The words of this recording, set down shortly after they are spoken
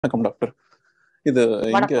வணக்கம் டாக்டர். இது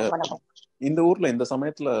இங்க வணக்கம் வணக்கம். இந்த ஊர்ல இந்த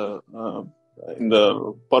சமயத்துல இந்த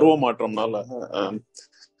பருவ மாற்றம்னால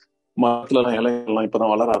மரத்துல இலைகள்லாம்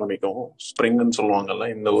இப்பதான் வளர ஆரம்பிக்கும். ஸ்ப்ரிங்னு சொல்லுவாங்கல்ல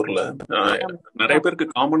இந்த ஊர்ல. நிறைய பேருக்கு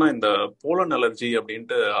காமனா இந்த போலன் அலர்ஜி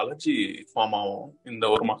அப்படின்ட்டு அலர்ஜி ஃபார்ம் ஆகும் இந்த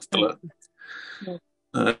ஒரு மாசத்துல.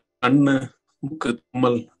 கண்ணு, மூக்கு,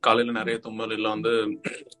 தும்மல், காலையில நிறைய தும்மல், இல்ல வந்து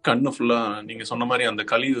கண்ணு ஃபுல்லா நீங்க சொன்ன மாதிரி அந்த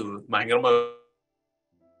கழிவு பயங்கரமா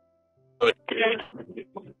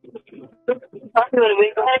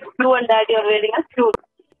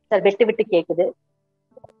சார் விட்டு விட்டு கேக்குது,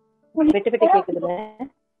 விட்டு விட்டு கேக்குதுங்க.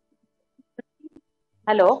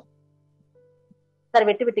 ஹலோ சார்,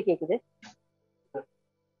 விட்டு விட்டு கேக்குது.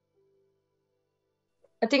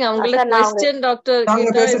 I think அவங்களோட क्वेश्चन டாக்டர்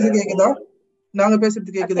நாங்க பேசுறது கேக்குதா?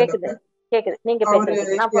 கேக்குது, நீங்க பேசுறது.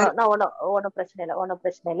 நான் ஒன்னும் பிரச்சனை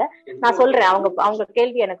இல்ல. நான் சொல்றேன், அவங்க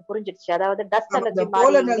கேள்வி எனக்கு புரிஞ்சிடுச்சு. அதாவது டஸ்ட் அலர்ஜி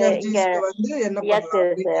மாதிரி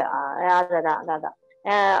அதான்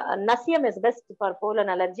நசியம் is best for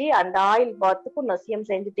pollen allergy. அந்த ஆயில் பாத்துக்கும் நசியம்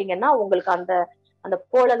செஞ்சுட்டீங்கன்னா உங்களுக்கு அந்த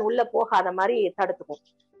போலன் உள்ள போகாத மாதிரி தடுத்துக்கும்.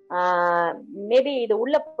 மேபி இது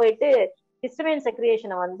உள்ள போயிட்டு ஹிஸ்டமின்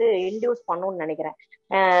செக்ரியேஷனை வந்து இன்டியூஸ் பண்ணும்னு நினைக்கிறேன்.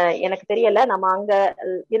 எனக்கு தெரியல, நம்ம அங்க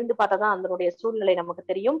இருந்து பார்த்தாதான் அதனுடைய சூழ்நிலை நமக்கு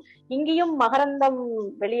தெரியும். இங்கேயும் மகரந்தம்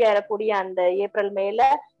வெளியேறக்கூடிய அந்த ஏப்ரல் மேல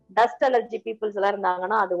டஸ்ட் அலர்ஜி பீப்புள்ஸ் எல்லாம்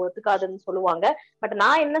இருந்தாங்கன்னா அது ஒத்துக்காதுன்னு சொல்லுவாங்க. பட்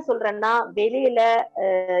நான் என்ன சொல்றேன்னா, வெளியில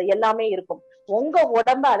எல்லாமே இருக்கும், உங்க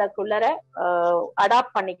உடம்ப அதற்குள்ளர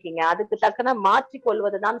அடாப்ட் பண்ணிக்கிங்க. அதுக்கு தக்கன மாற்றிக்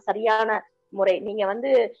கொள்வதுதான் சரியான முறை. நீங்க வந்து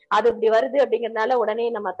அது இப்படி வருது அப்படிங்கறதுனால உடனே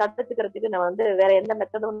நம்ம தடுத்துக்கிறதுக்கு நம்ம வந்து வேற எந்த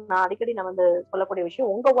மெத்தடும், நான் அடிக்கடி நம்ம வந்து சொல்லக்கூடிய விஷயம்,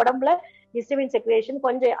 உங்க உடம்புல ஹிஸ்டமின் செக்ரியேஷன்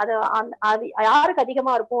கொஞ்சம் அது யாருக்கு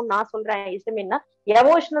அதிகமா இருக்கும் நான் சொல்றேன். ஹிஸ்டமின்னா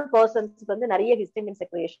எமோஷனல் பர்சன்ஸ்க்கு வந்து நிறைய ஹிஸ்டமின்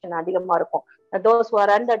செக்ரியேஷன் அதிகமா இருக்கும். தோஸ்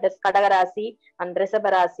ஆர் அண்ட் கடகராசி அண்ட்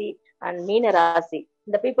ரிஷபராசி அண்ட் மீன ராசி,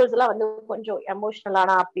 இந்த பீப்புள்ஸ் எல்லாம் வந்து கொஞ்சம்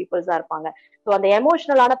எமோஷனலான பீப்புள்ஸா இருப்பாங்க. ஸோ அந்த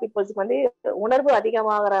எமோஷனலான பீப்புள்ஸ்க்கு வந்து உணர்வு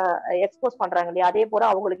அதிகமாகிற எக்ஸ்போஸ் பண்றாங்க இல்லையா, அதே போல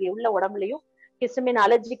அவங்களுக்கு உள்ள உடம்புலயும் ஹிஸ்டமின்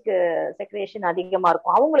அலர்ஜிக் செக்ரியேஷன் அதிகமா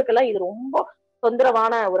இருக்கும். அவங்களுக்கு எல்லாம் இது ரொம்ப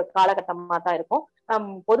தொந்தரவான ஒரு காலகட்டமா தான் இருக்கும்.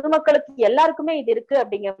 பொதுமக்களுக்கு எல்லாருக்குமே இது இருக்கு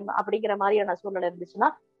அப்படிங்கிற மாதிரியான சூழ்நிலை இருந்துச்சுன்னா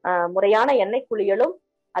முறையான எண்ணெய் குளியலும்,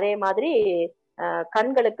 அதே மாதிரி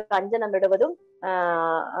கண்களுக்கு அஞ்சனம் விடுவதும்,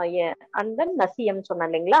 அந்த நசியம் சொன்ன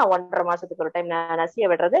இல்லைங்களா, 1.5 மாசத்துக்கு ஒரு டைம் நசிய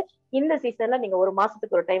விடுறது. இந்த சீசன்ல நீங்க 1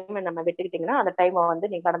 மாசத்துக்கு ஒரு டைம் நம்ம விட்டுக்கிட்டீங்கன்னா அந்த டைமை வந்து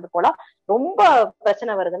நீங்க கடந்து போலாம். ரொம்ப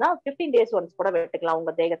பிரச்சனை வருதுன்னா 15 days ஒன்ஸ் கூட விட்டுக்கலாம்,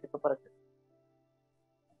 உங்க தேகத்துக்கு பொறுத்து.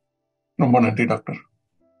 ரொம்ப நன்றி doctor.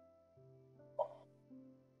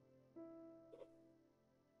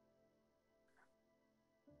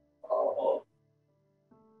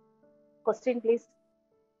 Question please.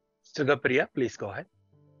 Sugapriya, please go ahead.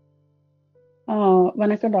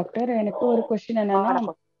 வணக்கம் டாக்டர். எனக்கு ஒரு கொஸ்டின்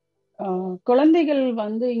என்னன்னா, குழந்தைகள்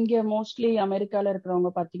வந்து இங்க மோஸ்ட்லி அமெரிக்கால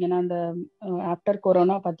இருக்கிறவங்க பாத்தீங்கன்னா அந்த ஆஃப்டர்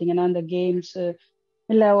கொரோனா பாத்தீங்கன்னா அந்த கேம்ஸ்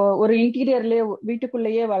இல்ல ஒரு இன்டீரியர்லயே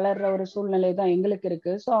வீட்டுக்குள்ளேயே வளர்ற ஒரு சூழ்நிலை தான் எங்களுக்கு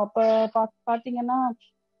இருக்கு. ஸோ அப்ப பாத்தீங்கன்னா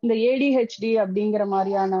இந்த ADHD அப்படிங்கிற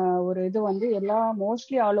மாதிரியான ஒரு இது வந்து எல்லா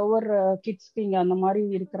மோஸ்ட்லி ஆல் ஓவர் கிட்ஸ்க்கு இங்க அந்த மாதிரி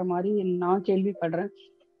இருக்கிற மாதிரி நான் கேள்விப்படுறேன்.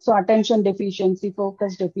 So attention deficiency,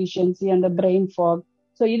 focus deficiency, அந்த பிரெயின் ஃபாக்.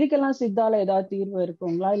 ஸோ இதுக்கெல்லாம் சித்தால ஏதாவது தீர்வு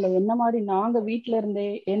இருக்குங்களா? இல்ல என்ன மாதிரி நாங்க வீட்டுல இருந்தே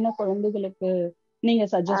என்ன குழந்தைகளுக்கு நீங்க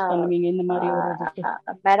சஜஸ்ட் பண்ணுவீங்க இந்த மாதிரி ஒரு இதுக்கு?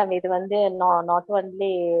 மேடம், இது வந்து நாட்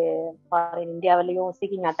ஒன்லி இந்தியாவிலையும்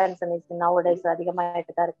சீக்கிங் அட்டென்ஷன் இஸ் நவடேஸ்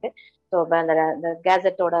அதிகமாகிட்டு தான் இருக்கு. ஸோ அந்த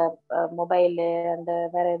கேஜெட்டோட மொபைல் அந்த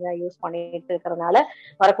வேற எதாவது யூஸ் பண்ணிட்டு இருக்கிறதுனால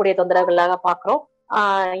வரக்கூடிய தொந்தரவுகளாக பாக்குறோம்.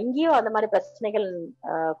 இங்கேயும் அந்த மாதிரி பிரச்சனைகள்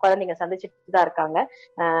குழந்தைங்க சந்திச்சுட்டு தான் இருக்காங்க.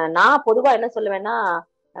 நான் பொதுவா என்ன சொல்லுவேன்னா,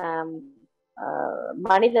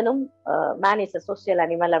 மனிதனும் man is a social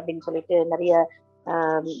animal அப்படின்னு சொல்லிட்டு நிறைய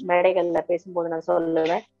மேடைகள்ல பேசும்போது நான்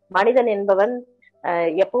சொல்லுவேன். மனிதன் என்பவன்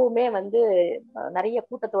எப்பவுமே வந்து நிறைய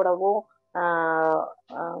கூட்டத்தோடவும்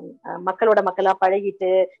மக்களா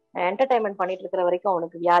பழகிட்டு என்டர்டைன்மெண்ட் பண்ணிட்டு இருக்கிற வரைக்கும்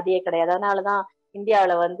அவனுக்கு வியாதியே கிடையாது. அதனாலதான்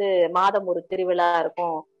இந்தியாவில வந்து மாதம் ஒரு திருவிழா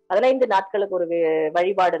இருக்கும், 15 நாட்களுக்கு ஒரு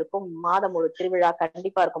வழிபாடு இருக்கும், மாதம் ஒரு திருவிழா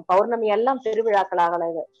கண்டிப்பா இருக்கும். பௌர்ணமி எல்லாம் திருவிழாக்களாக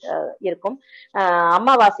இருக்கும்,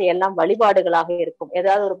 அமாவாசை எல்லாம் வழிபாடுகளாக இருக்கும்.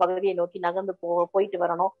 ஏதாவது ஒரு பகுதியை நோக்கி நகர்ந்து போயிட்டு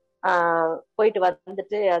வரணும், போயிட்டு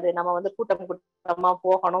வந்துட்டு அது நம்ம வந்து கூட்டமா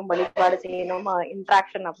போகணும், வழிபாடு செய்யணும்,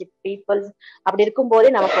 இன்ட்ராக்ஷன் அப்படி பீப்புள்ஸ் அப்படி இருக்கும் போதே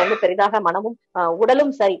நமக்கு வந்து பெரிதாக மனமும்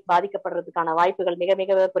உடலும் சரி பாதிக்கப்படுறதுக்கான வாய்ப்புகள் மிக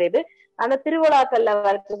மிக குறைவு. அந்த திருவிழாக்கள்ல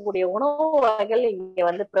வரக்கூடிய உணவு வகைகள் இங்க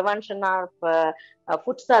வந்து ப்ரிவென்ஷனா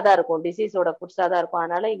ஃபுட்ஸா தான் இருக்கும், டிசீஸோட ஃபுட்ஸா தான் இருக்கும்.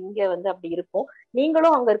 அதனால இங்க வந்து அப்படி இருக்கும்.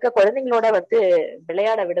 நீங்களும் அங்க இருக்க குழந்தைங்களோட வந்து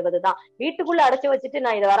விளையாட விடுவதுதான். வீட்டுக்குள்ள அடைச்சு வச்சுட்டு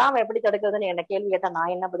நான் இதை வராம எப்படி தடுக்கிறதுன்னு என்ன கேள்வி கேட்டா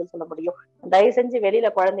நான் என்ன பதில் சொல்ல முடியும்? தயவு செஞ்சு வெளியில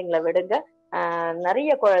குழந்தைங்க குழந்தைங்களை விடுங்க.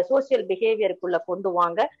 நிறைய சோசியல் பிஹேவியருக்குள்ள கொண்டு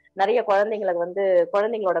வாங்க. நிறைய குழந்தைங்களை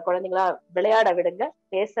குழந்தைங்களா விளையாட விடுங்க,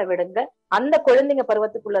 பேச விடுங்க. அந்த குழந்தைங்க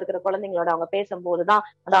பருவத்துக்குள்ள இருக்கிற குழந்தைங்களோட அவங்க பேசும்போதுதான்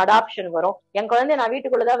அந்த அடாப்ஷன் வரும். என் குழந்தைய நான்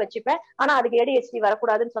வீட்டுக்குள்ளதான் வச்சுப்பேன், ஆனா அதுக்கு ADHD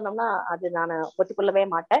வரக்கூடாதுன்னு சொன்னோம்னா அது நான் ஒத்துக்கொள்ளவே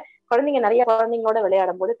மாட்டேன். நிறைய குழந்தைங்களோட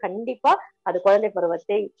விளையாடும் போது கண்டிப்பா அது குழந்தை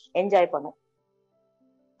பருவத்தை என்ஜாய் பண்ணும்.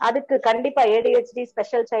 அதுக்கு கண்டிப்பா ADHD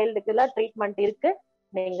ஸ்பெஷல் சைல்டுக்கு எல்லாம் ட்ரீட்மெண்ட் இருக்கு.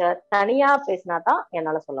 நீங்க தனியா பேசினாதான்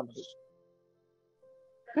என்னால சொல்ல முடியும்.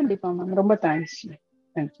 கண்டிப்பா மேம், ரொம்ப தேங்க்ஸ்.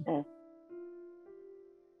 தேங்க்யூ.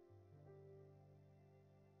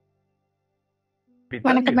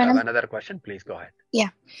 வணக்கம் madam. another question, please go ahead.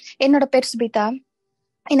 என்னோட பேர் சுபிதா.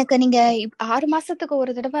 எனக்கு நீங்க 6 மாசத்துக்கு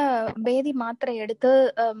ஒரு தடவை பேதி மாத்திரை எடுத்து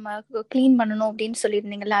கிளீன் பண்ணணும் அப்படின்னு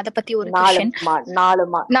சொல்லியிருந்தீங்கல்ல, அதை பத்தி ஒரு கொஸ்டின். 4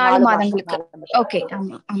 மாதங்களுக்கு. ஓகே,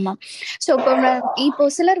 ஆமா ஆமா. சோ இப்போ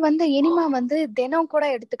சிலர் இனிமா தினம் கூட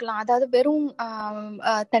எடுத்துக்கலாம். அதாவது வெறும்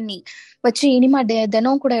தண்ணி வச்சு இனிமா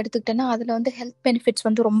தினம் கூட எடுத்துக்கிட்டேன்னா அதுல ஹெல்த் பெனிஃபிட்ஸ்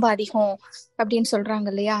ரொம்ப அதிகம் அப்படின்னு சொல்றாங்க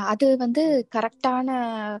இல்லையா? அது கரெக்டான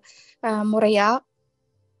முறையா?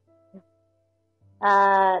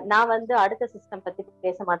 நான் அடுத்த சிஸ்டம் பத்தி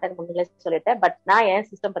பேச மாட்டேன்னு முன்னாலே சொல்லிட்டேன். பட் நான் என்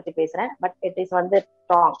சிஸ்டம் பத்தி பேசுறேன். But it is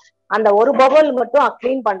strong. அந்த ஒரு பபல் மட்டும்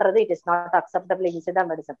கிளீன் பண்றது it is not acceptable in Siddha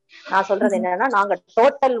medicine. நான் சொல்றது என்னன்னா, நாங்க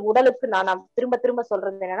டோட்டல் உடலுக்கு, நான் திரும்ப திரும்ப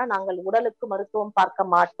சொல்றது என்னன்னா, நாங்கள் உடலுக்கு மருத்துவம் பார்க்க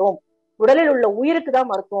மாட்டோம், உடலில் உள்ள உயிருக்கு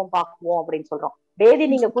தான் மருத்துவம் பார்க்குவோம் அப்படின்னு சொல்றோம். பேதி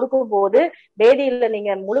நீங்க கொடுக்கும் போது, பேதியில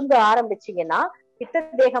நீங்க முழுங்க ஆரம்பிச்சீங்கன்னா, பித்த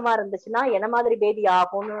தேகமா இருந்துச்சுன்னா என்ன மாதிரி பேதி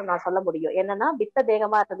ஆகும்னு நான் சொல்ல முடியும். என்னன்னா, பித்த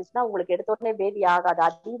தேகமா இருந்துச்சுன்னா உங்களுக்கு எடுத்த உடனே பேதி ஆகாது.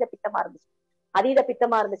 அதீத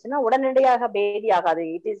பித்தமா இருந்துச்சுன்னா உடனடியாக பேதி ஆகாது.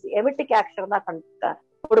 இட் இஸ் எமிட்டிக் ஆக்ஷன் தான்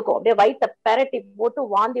கொடுக்கும். அப்படியே வயிற்ற பெரட்டி போட்டு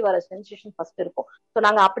வாந்தி வர சென்சேஷன் ஃபர்ஸ்ட் இருக்கும். ஸோ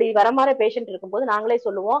நாங்க அப்படி வர மாதிரி பேஷண்ட் இருக்கும்போது நாங்களே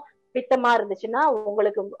சொல்லுவோம், பித்தமா இருந்துச்சுன்னா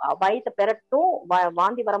உங்களுக்கு வயிற்ற பெரட்டும்,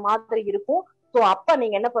 வாந்தி வர மாதிரி இருக்கும். சோ அப்ப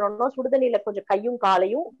நீங்க என்ன பண்ணணும், சுடுதண்ணியில கொஞ்சம் கையும்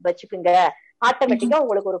காலையும் வச்சுக்குங்க. ஆட்டோமேட்டிக்கா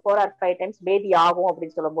உங்களுக்கு ஒரு 4 or 5 times பேதி ஆகும்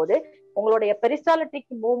அப்படின்னு சொல்லும் போது, உங்களுடைய பெரிஸ்டால்டிக்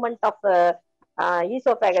மூவ்மெண்ட் ஆஃப்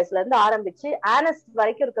ஈசோபேகஸ்ல இருந்து ஆரம்பிச்சு ஆனஸ்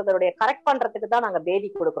வரைக்கும் இருக்கிறதோடைய கரெக்ட் பண்றதுக்கு தான் நாங்க பேதி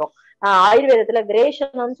கொடுக்குறோம். ஆயுர்வேதத்துல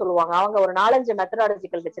கிரேஷன் சொல்லுவாங்க. அவங்க ஒரு 4-5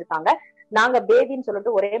 மெத்தடாலஜிக்கல் வச்சிருக்காங்க. நாங்க பேதின்னு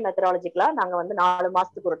சொல்லிட்டு ஒரே மெத்தடாலஜிக்கலா நாங்க 4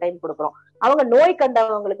 மாசத்துக்கு ஒரு டைம் கொடுக்குறோம். அவங்க நோய்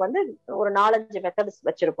கண்டவங்களுக்கு ஒரு 4-5 மெத்தட்ஸ்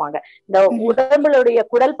வச்சிருப்பாங்க. இந்த உடம்புடைய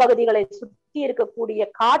குடல் பகுதிகளை சுத்தி இருக்கக்கூடிய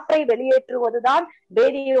காற்றை வெளியேற்றுவதுதான்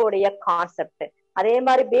பேதியோடைய கான்செப்ட். அதே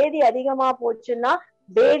மாதிரி பேதி அதிகமா போச்சுன்னா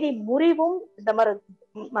பேதி முறிவும் இந்த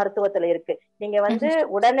மருத்துவத்துல இருக்கு. நீங்க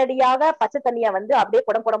உடனடியாக பச்சை தண்ணிய அப்படியே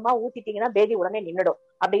குடமா ஊத்திட்டீங்கன்னா பேதி உடனே நின்னுடும்.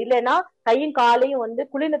 அப்படி இல்லைன்னா கையும் காலையும்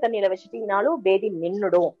குளிர்ந்த தண்ணியில வச்சுட்டீங்கன்னாலும் பேதி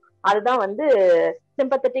நின்னுடும். அதுதான்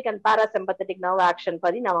sympathetic and parasympathetic nerve action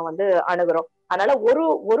பத்தி நம்ம அணுகுறோம். அதனால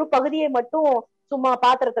ஒரு பகுதியை மட்டும் சும்மா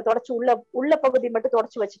பாத்திரத்தை தொடச்சு உள்ள பகுதி மட்டும்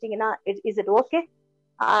தொடச்சு வச்சுட்டீங்கன்னா இஸ் இட் ஓகே?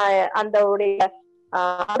 அந்த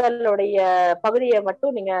உடலுடைய பகுதியை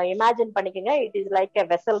மட்டும் நீங்க இமேஜின் பண்ணிக்கங்க. It is like a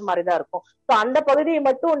vessel மாதிரி தான் இருக்கும். ஸோ அந்த பகுதியை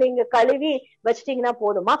மட்டும் நீங்க கழுவி வச்சிட்டீங்கன்னா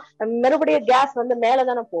போதுமா? மறுபடியும் கேஸ்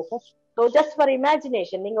மேலதானே போகும். ஸோ ஜஸ்ட் ஃபார்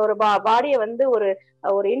இமேஜினேஷன், நீங்க ஒரு பாடியை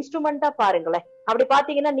ஒரு இன்ஸ்ட்ருமெண்டா பாருங்களேன். அப்படி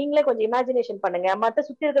பாத்தீங்கன்னா நீங்களே கொஞ்சம் இமேஜினேஷன் பண்ணுங்க. மத்த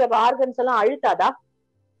சுத்தி இருக்கிற ஆர்கன்ஸ் எல்லாம் அழுத்தாதா?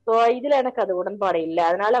 சோ இதுல எனக்கு அது உடன்பாடு இல்லை.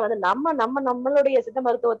 அதனால நம்மளுடைய சித்த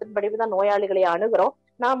மருத்துவத்தின் படிப்புதான் நோயாளிகளை அணுகிறோம்.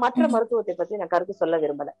 நான் மற்ற மருத்துவத்தை பத்தி நான் கருத்து சொல்ல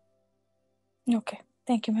விரும்பல. Okay,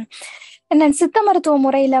 thank you ma'am. சித்த மருத்துவ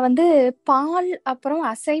முறையில பால் அப்புறம்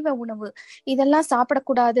அசைவ உணவு இதெல்லாம்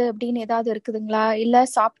சாப்பிடக்கூடாது அப்படின்னு ஏதாவது இருக்குதுங்களா? இல்ல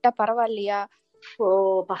சாப்பிட்டா பரவாயில்லையா?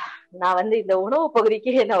 நான் இந்த உணவு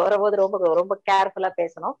பகுதிக்கு என்ன வரும்போது ரொம்ப ரொம்ப கேர்ஃபுல்லா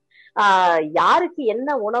பேசணும். யாருக்கு என்ன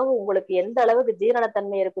உணவு உங்களுக்கு எந்த அளவுக்கு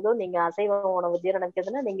ஜீரணத்தன்மை இருக்குதோ, நீங்க அசைவ உணவு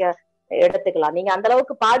ஜீரணிக்குதுன்னா நீங்க எடுத்துக்கலாம். நீங்க அந்த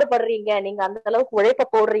அளவுக்கு பாடுபடுறீங்க, நீங்க அந்த அளவுக்கு உழைப்ப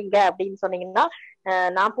போடுறீங்க அப்படின்னு சொன்னீங்கன்னா,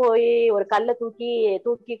 நான் போய் ஒரு கல்லை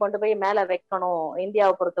தூக்கி கொண்டு போய் மேல வைக்கணும்.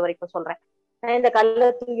 இந்தியாவை பொறுத்த வரைக்கும் சொல்றேன், இந்த கல்லை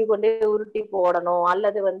தூக்கி கொண்டு உருட்டி போடணும்,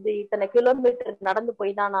 அல்லது இத்தனை கிலோமீட்டர் நடந்து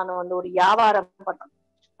போய் தான் நான் ஒரு வியாபாரம்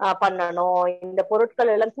பண்ணணும், இந்த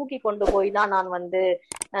பொருட்கள் எல்லாம் தூக்கி கொண்டு போய் தான் நான்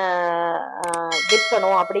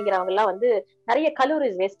விற்கணும் அப்படிங்கிறவங்க எல்லாம் நிறைய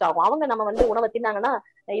கலோரிஸ் வேஸ்ட் ஆகும். அவங்க நம்ம உணவை தின்னாங்கன்னா,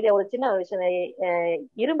 இதை ஒரு சின்ன விஷயம்,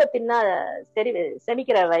 இரும்பை தின்னா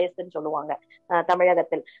செமிக்கிற வயசுன்னு சொல்லுவாங்க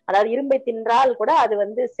தமிழகத்தில். அதாவது இரும்பை தின்றால் கூட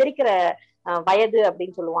அது செரிக்கிற வயது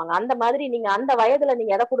அப்படின்னு சொல்லுவாங்க. அந்த மாதிரி நீங்க அந்த வயதுல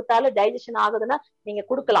நீங்க எதை கொடுத்தாலும் டைஜஷன் ஆகுதுன்னா நீங்க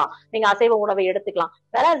கொடுக்கலாம், நீங்க அசைவ உணவை எடுத்துக்கலாம்.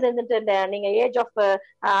 வேற நீங்க ஏஜ் ஆஃப்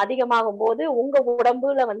அதிகமாகும் போது உங்க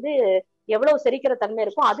உடம்புல எவ்வளவு செரிக்கிற தன்மை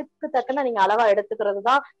இருக்கும் அதுக்கு தக்கன நீங்க அளவா எடுத்துக்கிறது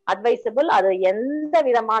தான் அட்வைசபிள். அது எந்த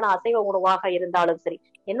விதமான அசைவ உணவாக இருந்தாலும் சரி.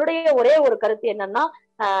 என்னுடைய ஒரே ஒரு கருத்து என்னன்னா,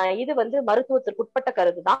 இது வந்து மருத்துவத்திற்கு உட்பட்ட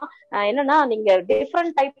கருத்து தான். என்னன்னா, நீங்க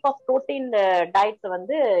different type of protein diets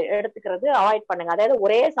வந்து எடுத்துக்கிறது அவாய்ட் பண்ணுங்க. அதாவது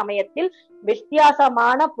ஒரே சமயத்தில்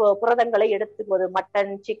வித்தியாசமான புரதங்களை எடுத்துக்குவது,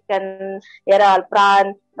 மட்டன், சிக்கன், இறால்,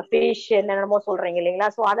 பிரான், ஃபிஷ் என்னென்னமோ சொல்றீங்க இல்லைங்களா?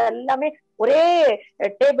 சோ அது எல்லாமே ஒரே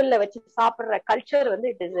டேபிள்ல வச்சு சாப்பிடுற கல்ச்சர் வந்து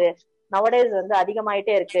இட் இஸ் நவடேஸ் வந்து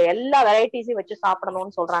அதிகமாயிட்டே இருக்கு. எல்லா வெரைட்டிஸையும் வச்சு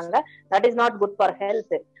சாப்பிடணும்னு சொல்றாங்க. That is not good for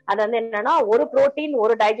health. அது வந்து என்னன்னா, ஒரு புரோட்டீன்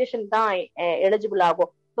ஒரு டைஜஷன் தான் எலிஜிபிள்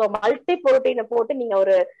ஆகும். ஸோ மல்டி புரோட்டீனை போட்டு நீங்க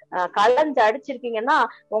ஒரு கலந்து அடிச்சிருக்கீங்கன்னா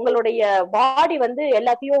உங்களுடைய பாடி வந்து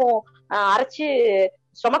எல்லாத்தையும் அரைச்சு,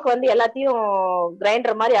 ஸ்டொமக் வந்து எல்லாத்தையும்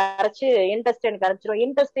கிரைண்டர் மாதிரி அரைச்சு இன்டெஸ்டைனுக்கு அனுப்பிச்சிரும்.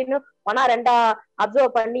 இன்டெஸ்டைனும் ஒன்னா ரெண்டா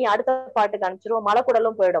அப்சர்வ் பண்ணி அடுத்த பாட்டுக்கு அனுப்பிச்சிரும்.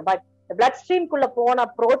 மலைக்குடலும் போயிடும். பட் பிளட் ஸ்ட்ரீம்குள்ள போன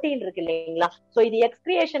புரோட்டீன் இருக்கு இல்லைங்களா? சோ இது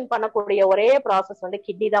எக்ஸ்கிரியேஷன் பண்ணக்கூடிய ஒரே ப்ராசஸ் வந்து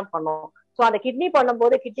கிட்னி தான் பண்ணும். சோ அந்த கிட்னி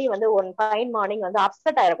பண்ணும்போது கிட்னி வந்து ஒன் ஃபைன் மார்னிங் வந்து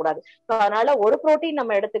அப்செட் ஆயிடக்கூடாது. சோ அதனால ஒரு புரோட்டீன்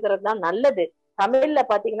நம்ம எடுத்துக்கிறது தான் நல்லது. தமிழ்ல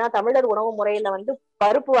பாத்தீங்கன்னா, தமிழர் உணவு முறையில வந்து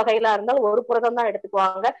பருப்பு வகைகளா இருந்தாலும் ஒரு புரதம் தான்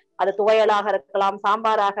எடுத்துக்குவாங்க. அது துவையலாக இருக்கலாம்,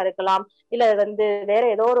 சாம்பாராக இருக்கலாம், இல்ல வந்து வேற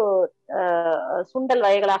ஏதோ ஒரு சுண்டல்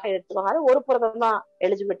வகைகளாக எடுத்துக்குவாங்க. அது ஒரு புரதம் தான்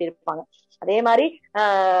எலிஜிபிலிட்டி இருப்பாங்க. அதே மாதிரி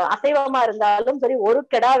அசைவமா இருந்தாலும் சரி, ஒரு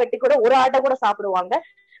கெடா வெட்டி கூட ஒரு ஆட்டை கூட சாப்பிடுவாங்க.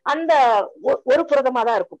 அந்த ஒரு புரதமா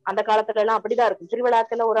தான் இருக்கும். அந்த காலத்துல எல்லாம் அப்படிதான் இருக்கும்.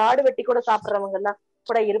 திருவிழாக்கள்ல ஒரு ஆடு வெட்டி கூட சாப்பிடுறவங்க எல்லாம்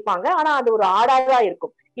கூட இருப்பாங்க. ஆனா அது ஒரு ஆடாதான்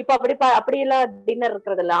இருக்கும். இப்ப அப்படி எல்லாம் டின்னர்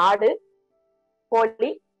இருக்கிறது இல்ல. ஆடு, கோழி,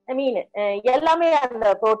 மீன் எல்லாமே அந்த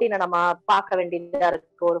புரோட்டீனை நம்ம பார்க்க வேண்டியதா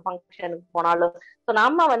இருக்கு ஒரு ஃபங்க்ஷனுக்கு போனாலும். ஸோ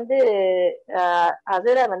நம்ம வந்து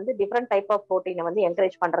அதுல வந்து டிஃப்ரெண்ட் டைப் ஆஃப் புரோட்டீனை வந்து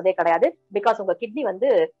என்கரேஜ் பண்றதே கிடையாது. பிகாஸ் உங்க கிட்னி வந்து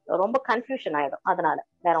ரொம்ப கன்ஃபியூஷன் ஆயிடும். அதனால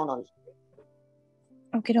வேற ஒன்றும் இல்லை.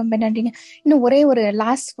 ஓகே, ரொம்ப நன்றிங்க. இன்னும் ஒரே ஒரு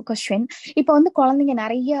லாஸ்ட் கொஸ்டின். இப்போ வந்து குழந்தைங்க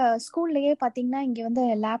நிறைய ஸ்கூல்லயே பாத்தீங்கன்னா இங்க வந்து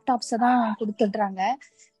லேப்டாப்ஸ் தான் கொடுத்துடுறாங்க.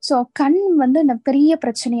 ஸோ கண் வந்து பெரிய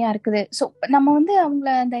பிரச்சனையா இருக்குது. ஸோ நம்ம வந்து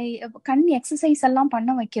அவங்கள அந்த கண் எக்ஸசைஸ் எல்லாம்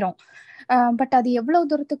பண்ண வைக்கிறோம். பட் அது எவ்வளவு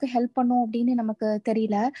தூரத்துக்கு ஹெல்ப் பண்ணும் அப்படின்னு நமக்கு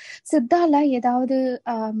தெரியல. சித்தால ஏதாவது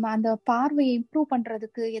அந்த பார்வையை இம்ப்ரூவ்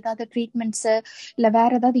பண்றதுக்கு ஏதாவது ட்ரீட்மெண்ட்ஸ் இல்ல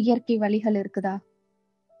வேற ஏதாவது இயற்கை வழிகள் இருக்குதா?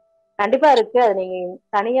 கண்டிப்பா இருக்கு. அது நீங்க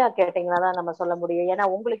தனியா கேட்டீங்கன்னா தான் நம்ம சொல்ல முடியும். ஏன்னா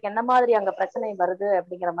உங்களுக்கு என்ன மாதிரி அங்க பிரச்சனை வருது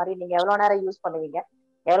அப்படிங்கிற மாதிரி நீங்க எவ்வளவு நேரம் யூஸ் பண்ணுவீங்க,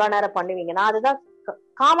 எவ்வளவு நேரம் பண்ணுவீங்க. நான் அதுதான்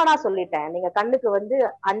காமனா சொல்லிட்டேன். நீங்க கண்ணுக்கு வந்து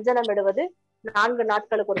அஞ்சனம் இடுவது 4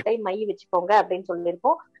 நாட்களுக்கு ஒரு டைம் மை வச்சுக்கோங்க அப்படின்னு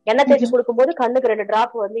சொல்லியிருக்கோம். எண்ணெய் தேய்ச்சி கொடுக்கும்போது கண்ணுக்கு 2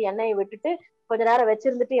 டிராப் வந்து எண்ணெயை விட்டுட்டு கொஞ்ச நேரம்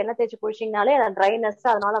வச்சிருந்துட்டு எண்ணெய் தேய்ச்சி குளிச்சிங்கனாலே ட்ரைனஸ்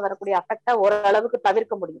அதனால வரக்கூடிய அஃபெக்டா ஓரளவுக்கு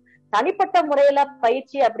தவிர்க்க முடியும். தனிப்பட்ட முறையில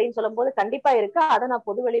பயிற்சி அப்படின்னு சொல்லும் போது கண்டிப்பா இருக்கு. அதை நான்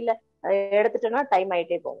பொது வெளியில எடுத்துட்டேன்னா டைம்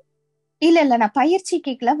ஆயிட்டே போகும். இல்ல நான் பயிற்சி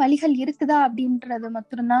கேட்கல, வழிகள் இருக்குதா அப்படின்றது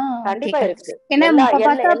மட்டும்தான். கண்டிப்பா இருக்கு.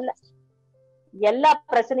 எல்லா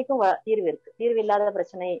பிரச்சனைக்கும் தீர்வு இருக்கு. தீர்வு இல்லாத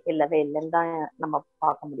பிரச்சனை இல்லவே இல்லைன்னு தான் நம்ம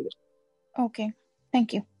பார்க்க முடியும். Okay,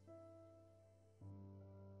 thank you.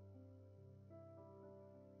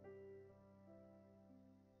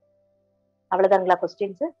 அவ்வளவுதாங்களா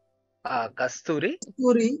கொஸ்டின்ஸ்? கஸ்தூரி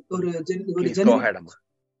ஒரு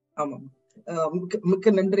ஆமா,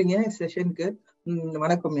 மிக்க நன்றிங்க செஷனுக்கு.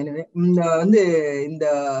 வணக்கம். எனவே வந்து இந்த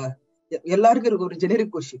எல்லாருக்கும் இருக்க ஒரு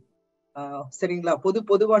ஜெனரிக் கொஸ்டின், சரிங்களா?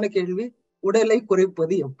 பொதுவான கேள்வி, உடலை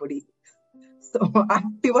குறைப்பது எப்படி,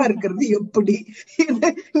 ஆக்டிவா இருக்கிறது எப்படி?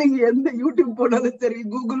 நீங்க எந்த யூடியூப் போனாலும் சரி,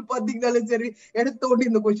 கூகுள் பாத்தீங்கன்னாலும் சரி, எடுத்த உடனே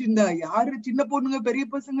இந்த கொஸ்டின் தான். யாரு சின்ன பொண்ணுங்க, பெரிய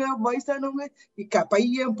பசங்க, வயசானவங்க,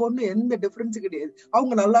 பையன் பொண்ணு எந்த டிஃபரன்ஸ் கிடையாது.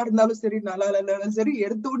 அவங்க நல்லா இருந்தாலும் சரி, நல்லா இல்லைனாலும் சரி,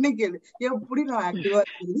 எடுத்த உடனே கேளு, எப்படி நான் ஆக்டிவா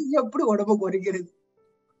இருக்கிறது, எப்படி உடம்ப குறைக்கிறது?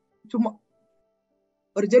 சும்மா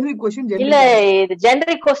ஒரு ஜெனரிக் கொஸ்டின். இல்ல, இது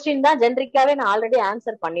ஜெனரிக் கொஸ்டின் தான். ஜெனரிக்காவே நான் ஆல்ரெடி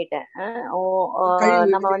ஆன்சர் பண்ணிட்டேன்.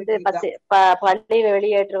 நம்ம வந்து பள்ளி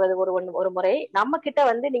வெளியேற்றுவது ஒரு முறை. நம்ம கிட்ட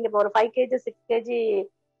வந்து நீங்க ஒரு 5 kg 6 kg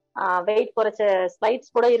வெயிட் குறைச்ச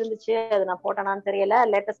ஸ்லைட்ஸ் கூட இருந்துச்சு. அது நான் போட்டேனான்னு தெரியல.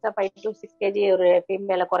 லேட்டஸ்டா 5 to 6 kg ஒரு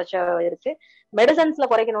ஃபீமேல குறைச்ச இருக்கு. மெடிசன்ஸ்ல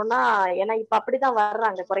குறைக்கணும்னா, ஏன்னா இப்ப அப்படிதான்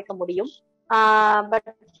வர்றாங்க, குறைக்க முடியும். பட்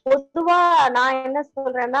பொதுவா நான் என்ன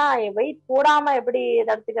சொல்றேன்னா, வெயிட் போடாம எப்படி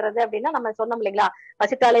தடுத்துக்கிறது அப்படின்னா, நம்ம சொன்னோம் இல்லைங்களா,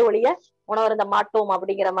 பசித்தாலே ஒழிய உணவருந்த மாட்டோம்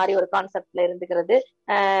அப்படிங்கிற மாதிரி ஒரு கான்செப்ட்ல இருந்துக்கிறது.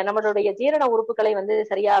 நம்மளுடைய ஜீரண உறுப்புகளை வந்து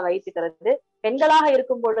சரியா வைத்துக்கிறது. பெண்களாக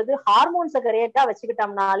இருக்கும் பொழுது ஹார்மோன்ஸை கரெக்டா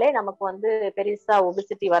வச்சுக்கிட்டோம்னாலே நமக்கு வந்து பெருசா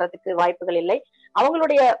ஒபிசிட்டி வரதுக்கு வாய்ப்புகள் இல்லை.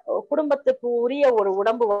 அவங்களுடைய குடும்பத்துக்கு உரிய ஒரு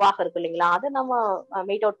உடம்புவாக இருக்கு இல்லைங்களா, அதை நம்ம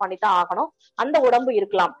மீட் அவுட் பண்ணித்தான் ஆகணும். அந்த உடம்பு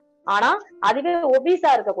இருக்கலாம், ஆனா அதுவே ஒபிஸா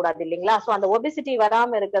இருக்கக்கூடாது இல்லைங்களா. சோ அந்த ஒபிசிட்டி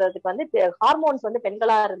வராம இருக்கிறதுக்கு வந்து ஹார்மோன்ஸ் வந்து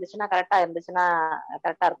பெண்களா இருந்துச்சுன்னா கரெக்டா இருந்துச்சுன்னா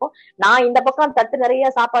கரெக்டா இருக்கும். நான் இந்த பக்கம் தட்டு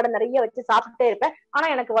நிறைய சாப்பாடு நிறைய வச்சு சாப்பிட்டே இருப்பேன், ஆனா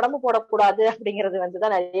எனக்கு உடம்பு போடக்கூடாது அப்படிங்கிறது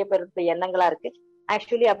வந்துதான் நிறைய பேருக்கு எண்ணங்களா இருக்கு.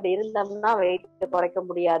 ஆக்சுவலி அப்படி இருந்தோம்னா வெயிட் குறைக்க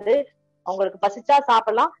முடியாது. அவங்களுக்கு பசிச்சா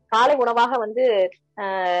சாப்பிடலாம். காலை உணவாக வந்து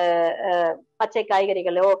பச்சை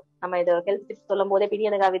காய்கறிகளோ, நம்ம இது ஹெல்த் டிப்ஸ் சொல்லும் போதே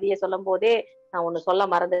பிரியனகா விதியை சொல்லும் போதே நான் ஒண்ணு சொல்ல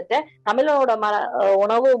மறந்துட்டேன். தமிழோட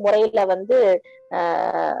உணவு முறையில வந்து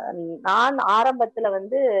நான் ஆரம்பத்துல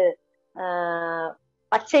வந்து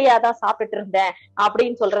பச்சையாதான் சாப்பிட்டு இருந்தேன்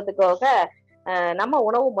அப்படின்னு சொல்றதுக்காக நம்ம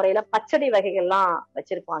உணவு முறையில பச்சடி வகைகள்லாம்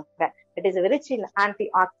வச்சிருப்பாங்க. It is rich in anti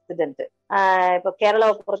accident. இப்போ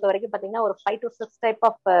கேரளாவை பொறுத்த வரைக்கும் பாத்தீங்கன்னா ஒரு 5 to 6 டைப்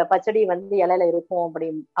ஆஃப் பச்சடி வந்து இலையில இருக்கும்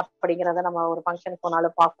அப்படிங்கிறத நம்ம ஒரு ஃபங்க்ஷன்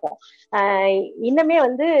போனாலும் பார்ப்போம். இன்னுமே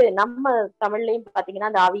வந்து நம்ம தமிழ்லயும்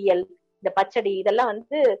பாத்தீங்கன்னா இந்த அவியல், இந்த பச்சடி இதெல்லாம்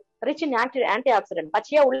வந்து ரிச் இன் ஆன்டி ஆக்சிடென்ட்.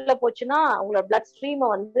 பச்சையா உள்ள போச்சுன்னா உங்களோட பிளட் ஸ்ட்ரீமை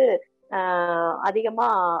வந்து அதிகமா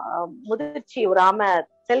முதிர்ச்சி விடாம,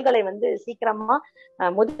 செல்களை வந்து சீக்கிரமா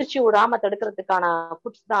முதிர்ச்சி விடாம தடுக்கிறதுக்கான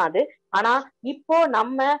ஃபுட்ஸ் தான் அது. ஆனா இப்போ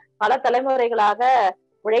நம்ம பல தலைமுறைகளாக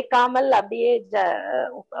உழைக்காமல் அப்படியே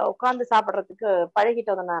உட்கார்ந்து சாப்பிடுறதுக்கு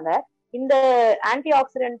பழகிட்டதுனால இந்த ஆன்டி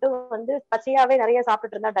ஆக்சிடென்ட்டும் வந்து பச்சையாவே நிறைய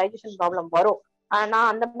சாப்பிட்டு இருந்தா டைஜஷன் ப்ராப்ளம் வரும்.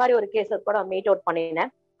 நான் அந்த மாதிரி ஒரு கேஸ் கூட மீட் அவுட்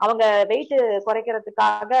பண்ணினேன். அவங்க வெயிட்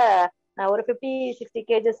குறைக்கிறதுக்காக ஒரு 50-60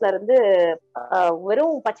 கேஜஸ்ல இருந்து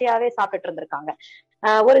வெறும் பச்சையாவே சாப்பிட்டு இருந்திருக்காங்க.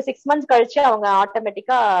 ஒரு 6 months கழிச்சு அவங்க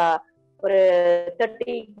ஆட்டோமேட்டிக்கா ஒரு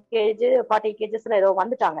 30 kg 40 kgsல ஏதோ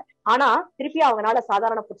வந்துட்டாங்க. ஆனா திருப்பி அவங்களால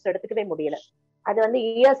சாதாரண ஃபுட்ஸ் எடுத்துக்கவே முடியல. அது வந்து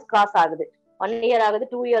இயர்ஸ் கிராஸ் ஆகுது. 1 year ஆகுது,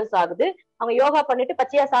 2 years ஆகுது. அவங்க யோகா பண்ணிட்டு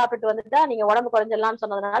பச்சையா சாப்பிட்டு வந்துட்டா நீங்க உடம்பு குறைஞ்சிடலாம்னு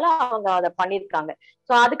சொன்னதுனால அவங்க அதை பண்ணிருக்காங்க.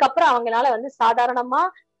 சோ அதுக்கப்புறம் அவங்களால வந்து சாதாரணமா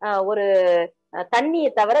ஒரு தண்ணியை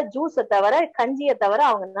தவிர, ஜூஸை தவிர, கஞ்சியை தவிர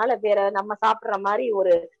அவங்கனால வேற நம்ம சாப்பிடுற மாதிரி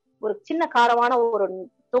ஒரு சின்ன காரமான ஒரு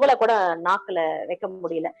துகளை கூட நாக்குல வைக்க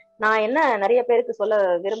முடியல. நான் என்ன நிறைய பேருக்கு சொல்ல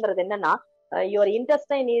விரும்புறது என்னன்னா, யுவர்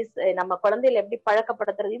இன்டெஸ்டைன் இஸ், நம்ம குழந்தையில எப்படி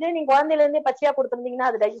பழக்கப்படுத்துறது. இதே நீங்க குழந்தையில இருந்தே பச்சையா கொடுத்துருந்தீங்கன்னா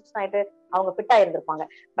அது டைஜஸ்ட் ஆயிட்டு அவங்க ஃபிட்டா இருந்திருப்பாங்க.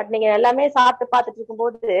 பட் நீங்க எல்லாமே சாப்பிட்டு பார்த்துட்டு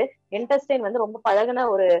இருக்கும்போது இன்டெஸ்டைன் வந்து ரொம்ப பழகுன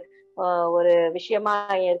ஒரு விஷயமா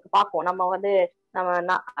இருக்கு பார்ப்போம். நம்ம வந்து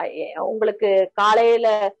உங்களுக்கு காலையில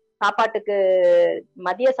சாப்பாட்டுக்கு,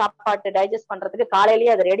 மதிய சாப்பாட்டு டைஜஸ்ட் பண்றதுக்கு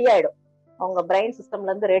காலையிலேயே அது ரெடி ஆயிடும். அவங்க பிரெயின்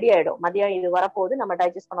சிஸ்டம்ல இருந்து ரெடி ஆயிடும். மதியம் இது வரப்போகுது, நம்ம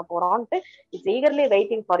டைஜஸ்ட் பண்ண போறோம்ட்டு it's eagerly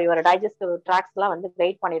waiting for your digestive tracks எல்லாம் வந்து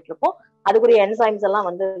வெயிட் பண்ணிட்டு இருக்கோம். அதுக்குரிய என்சைம்ஸ் எல்லாம்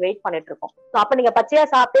வந்து வெயிட் பண்ணிட்டு இருக்கோம். அப்ப நீங்க பச்சையா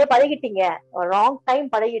சாப்பிட்டே பழகிட்டீங்க, ராங் டைம்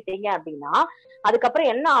பழகிட்டீங்க அப்படின்னா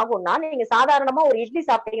அதுக்கப்புறம் என்ன ஆகும்னா, நீங்க சாதாரணமா ஒரு இட்லி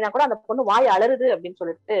சாப்பிட்டீங்கன்னா கூட அந்த பொண்ணு வாய் அலறுது அப்படின்னு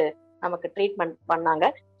சொல்லிட்டு நமக்கு ட்ரீட்மெண்ட் பண்ணாங்க.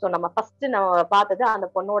 ஸோ நம்ம ஃபர்ஸ்ட் நம்ம பார்த்தது அந்த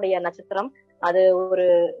பொண்ணுடைய நட்சத்திரம். அது ஒரு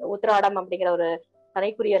உத்திராடம் அப்படிங்கிற ஒரு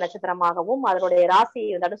தனிக்குரிய நட்சத்திரமாகவும், அதனுடைய ராசி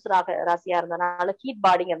தனுசு ராசியா இருந்ததுனால ஹீட்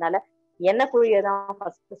பாடிங்கிறதுனால எண்ணெய் குழியதான்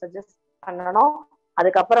ஃபர்ஸ்ட் சஜஸ்ட் பண்ணணும்.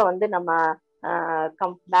 அதுக்கப்புறம் வந்து நம்ம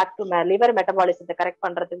come back to liver மெட்டபாலிசத்தை correct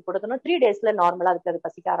பண்றதுக்கு கொடுக்கணும். 3 days நார்மலா அதுக்கு அது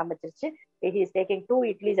பசிக்க ஆரம்பிச்சிருச்சு. ஹி இஸ் டேக்கிங் 2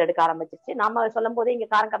 இட்லிஸ் எடுக்க ஆரம்பிச்சிருச்சு. நாம சொல்லும் போதே இங்க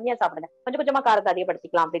காரம் கம்மியா சாப்பிடுங்க, கொஞ்சம் கொஞ்சமா காரத்தை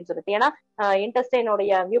அதிகப்படுத்திக்கலாம் அப்படின்னு சொல்லிட்டு. ஏன்னா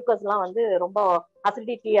இன்டெஸ்டைனுடைய மியூக்கஸ் எல்லாம் வந்து ரொம்ப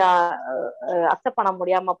அசிடிட்டியா அக்செப்ட் பண்ண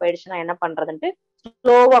முடியாம போயிடுச்சுன்னா என்ன பண்றதுன்ட்டு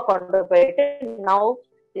ஸ்லோவா கொண்டு போயிட்டு நவ்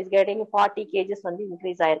இஸ் கெட்டிங் 40 kgs வந்து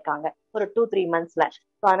இன்க்ரீஸ் ஆயிருக்காங்க ஒரு 2-3 monthsல.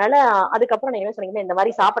 அதனால அதுக்கப்புறம் நீங்க என்ன சொன்னீங்கன்னா, இந்த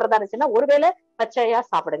மாதிரி சாப்பிடறதா இருந்துச்சுன்னா ஒருவேளை பச்சையா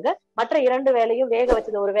சாப்பிடுங்க, மற்ற 2 வேளையும் வேக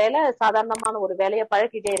வச்சது ஒரு வேலை, சாதாரணமான ஒரு வேலையை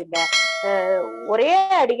பழக்கிட்டே இருங்க. ஒரே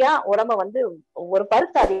அடியா உடம்ப வந்து ஒரு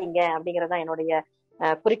பருத்தாதீங்க அப்படிங்கறதா என்னுடைய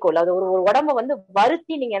குறிக்கோள். அது ஒரு உடம்ப வந்து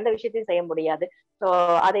வருத்தி நீங்க எந்த விஷயத்தையும் செய்ய முடியாது. ஸோ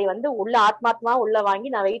அதை வந்து உள்ள ஆத்மாத்மா உள்ள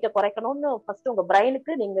வாங்கி நான் வெயிட்டை குறைக்கணும்னு ஃபர்ஸ்ட் உங்க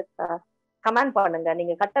பிரெயினுக்கு நீங்க கமாண்ட் பண்ணுங்க,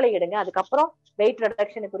 நீங்க கட்டளை இடுங்க. அதுக்கப்புறம் வெயிட்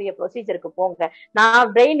ரிடக்ஷனுக்குரிய ப்ரொசீஜருக்கு போங்க. நான்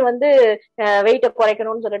பிரெயின் வந்து வெயிட்டை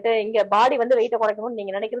குறைக்கணும்னு சொல்லிட்டு இங்க பாடி வந்து வெயிட்டை குறைக்கணும்னு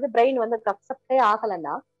நீங்க நினைக்கிறது பிரெயின் வந்து அக்செப்டே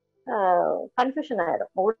ஆகலைன்னா கன்ஃபியூஷன்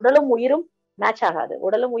ஆயிடும். உடலும் உயிரும் மேட்ச் ஆகாது.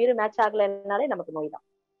 உடலும் உயிரும் மேட்ச் ஆகலைன்னாலே நமக்கு நோய் தான்.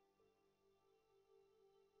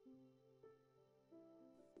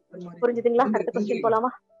 புரிஞ்சுதுங்களா? அடுத்த கொஸ்டின்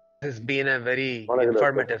போலாமா? This has been a very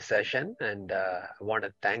informative session, and I want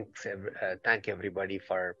to thank everybody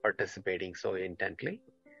for participating so intently.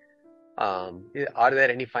 Are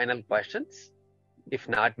there any final questions? If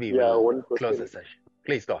not, we will close the session.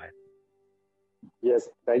 Please go ahead. Yes,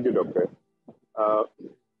 thank you, Doctor.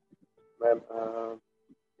 Ma'am,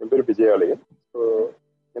 என் பேர் விஜயாலயன்.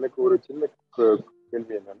 எனக்கு ஒரு சின்ன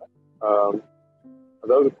கேள்வி என்னன்னா,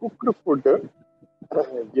 அதாவது cooked food,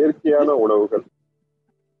 இயற்கையான உணவுகள்,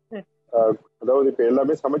 அதாவது இப்ப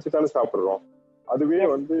எல்லாமே சமைச்சுதானே சாப்பிடுறோம். அதுவே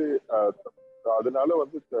வந்து அதனால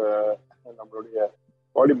வந்து நம்மளுடைய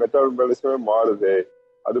பாடி மெட்டபாலிசமே மாறுது.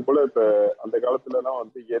 அது போல இப்ப அந்த காலத்துல எல்லாம்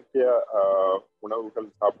வந்து இயற்கையா உணவுகள்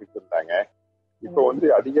சாப்பிட்டு இருந்தாங்க. இப்ப வந்து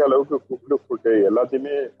அதிக அளவுக்கு குக்டு ஃபுட்டு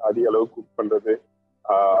எல்லாத்தையுமே அதிக அளவு குக் பண்றது,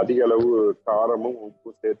 அதிக அளவு காரமும்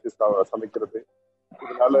உப்பு சேர்த்து சமைக்கிறது,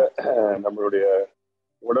 இதனால நம்மளுடைய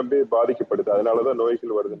உடம்பே பாதிக்கப்படுது. அதனாலதான்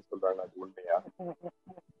நோய்கள் வருதுன்னு சொல்றாங்க. அது உண்மையா?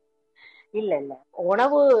 இல்ல இல்ல,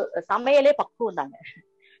 உணவு சமையலே பக்குவம் தாங்க.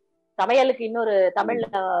 சமையலுக்கு இன்னொரு தமிழ்ல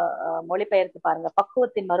மொழிபெயர்த்து பாருங்க,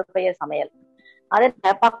 பக்குவத்தின் மறுபெயர் சமையல். அதை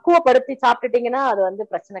பக்குவப்படுத்தி சாப்பிட்டுட்டீங்கன்னா அது வந்து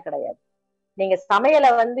பிரச்சனை கிடையாது. நீங்க சமையலை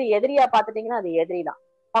வந்து எதிரியா பாத்துட்டீங்கன்னா அது எதிரிதான்.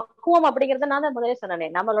 பக்குவம் அப்படிங்கறத நான் தான் முதலே சொன்னேனே,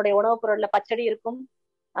 நம்மளுடைய உணவுப் பொருள்ல பச்சடி இருக்கும்,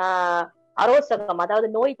 அரோசகம் அதாவது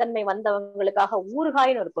நோய் தன்மை வந்தவங்களுக்காக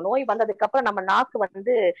ஊறுகாய்னு இருக்கும். நோய் வந்ததுக்கு அப்புறம் நம்ம நாக்கு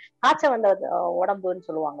வந்து காய்ச்ச வந்த உடம்புன்னு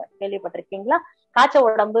சொல்லுவாங்க, கேள்விப்பட்டிருக்கீங்களா? காய்ச்ச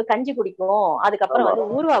உடம்பு கஞ்சி குடிக்கும், அதுக்கப்புறம் வந்து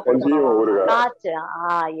ஊறுகாய் கொடுக்கணும். காய்ச்ச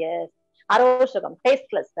அரோசகம்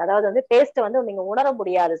டேஸ்ட்லெஸ், அதாவது வந்து டேஸ்ட் வந்து நீங்க உணர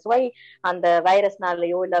முடியாது. சுவை அந்த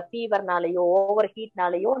வைரஸ்னாலயோ இல்ல ஃபீவர்னாலயோ ஓவர்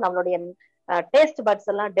ஹீட்னாலயோ நம்மளுடைய டேஸ்ட் பட்ஸ்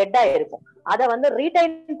எல்லாம் டெட்டா இருக்கும். அதை வந்து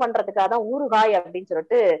ரீடைன் பண்றதுக்காக தான் ஊறுகாய் அப்படின்னு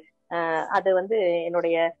சொல்லிட்டு அது வந்து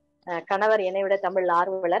என்னுடைய கணவர் என்னை விட தமிழ்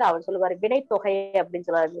ஆர்வலர், அவர் சொல்லுவாரு வினைத்தொகை அப்படின்னு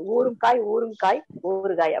சொல்லுவாரு. ஊறுகாய் ஊறுகாய்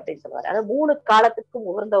ஊறுகாய் அப்படின்னு சொல்லுவாரு. அதாவது 3 காலத்துக்கும்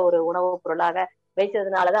உகந்த ஒரு உணவுப் பொருளாக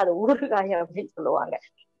வைத்ததுனாலதான் அது ஊறுகாய் அப்படின்னு சொல்லுவாங்க.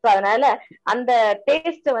 அதனால அந்த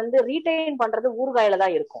டேஸ்ட் வந்து ரீடைன் பண்றது ஊறுகாயில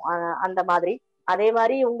தான் இருக்கும். அந்த மாதிரி அதே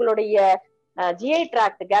மாதிரி உங்களுடைய ஜிஐ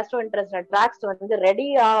டிராக்ட், கேஸ்ட்ரோஇன்டெஸ்டைனல் டிராக்ட் வந்து ரெடி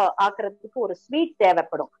ஆக்குறதுக்கு ஒரு ஸ்வீட்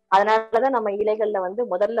தேவைப்படும். அதனாலதான் நம்ம இலைகள்ல வந்து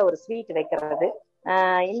முதல்ல ஒரு ஸ்வீட் வைக்கிறது.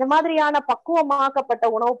 இந்த மாதிரியான பக்குவமாக்கப்பட்ட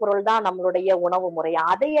உணவுப் பொருள் தான் நம்மளுடைய உணவு முறை.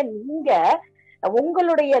 அதைய நீங்க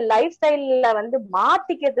உங்களுடைய லைஃப் ஸ்டைல்ல வந்து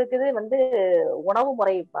மாத்திக்கிறதுக்கு வந்து உணவு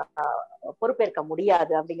முறை பொறுப்பேற்க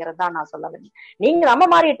முடியாது அப்படிங்கறதுதான் நான் சொல்ல வேண்டும். நீங்க நம்ம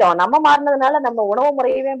மாறிட்டோம், நம்ம மாறினதுனால நம்ம உணவு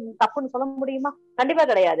முறையவே தப்புன்னு சொல்ல முடியுமா? கண்டிப்பா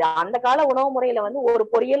கிடையாது. அந்த கால உணவு முறையில வந்து ஒரு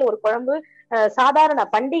பொரியல் ஒரு குழம்பு, சாதாரண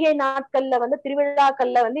பண்டிகை நாட்கள்ல வந்து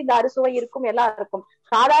திருவிழாக்கள்ல வந்து இந்த அறுசுவை இருக்கும், எல்லாம் இருக்கும்.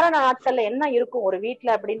 சாதாரண நாட்கள்ல என்ன இருக்கும் ஒரு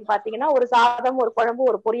வீட்டுல அப்படின்னு பாத்தீங்கன்னா, ஒரு சாதம் ஒரு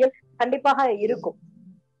குழம்பு ஒரு பொரியல் கண்டிப்பாக இருக்கும்.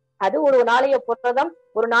 அது ஒரு நாளைய புரதம்,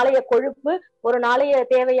 ஒரு நாளைய கொழுப்பு, ஒரு நாளைய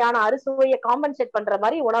தேவையான அறுசுவையை காம்பன்சேட் பண்ற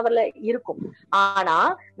மாதிரி உணவுல இருக்கும். ஆனா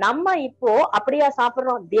நம்ம இப்போ அப்படியா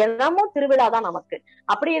சாப்பிடுறோம்? தினமும் திருவிழா தான் நமக்கு.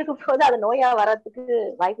 அப்படி இருக்கும் போது அது நோயா வர்றதுக்கு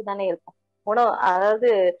வாய்ப்பு தானே இருக்கும். உணவு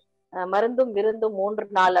அதாவது மருந்தும் விருந்தும் 3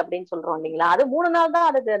 நாள் அப்படின்னு சொல்றோம் இல்லைங்களா? அது 3 நாள் தான்.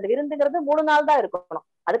 அது அந்த விருந்துங்கிறது 3 நாள் தான் இருக்கணும்.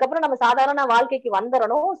 அதுக்கப்புறம் நம்ம சாதாரண வாழ்க்கைக்கு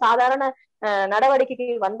வந்துடணும், சாதாரண நடவடிக்கைக்கு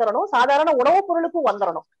வந்துடணும், சாதாரண உணவுப் பொருளுக்கும்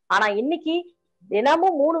வந்துடணும். ஆனா இன்னைக்கு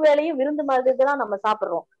தினமும் 3 வேளையும் விருந்து மாதிரிதான் நம்ம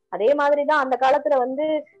சாப்பிடுறோம். அதே மாதிரிதான் அந்த காலத்துல வந்து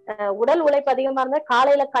உடல் உழைப்பு அதிகமா இருந்தா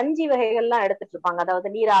காலையில கஞ்சி வகைகள் எல்லாம் எடுத்துட்டு இருப்பாங்க. அதாவது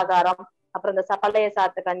நீராகாரம், அப்புறம் இந்த பழைய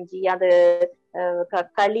சாத்து கஞ்சி, அது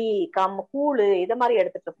களி, கூழு இத மாதிரி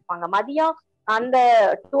எடுத்துட்டு இருப்பாங்க. மதியம் அந்த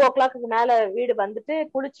 2 o'clock மேல வீடு வந்துட்டு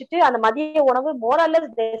குளிச்சுட்டு அந்த மதிய உணவு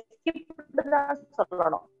மோரல்லஸ் தான்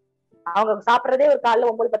சொல்லணும். அவங்க சாப்பிடறதே ஒரு காலைல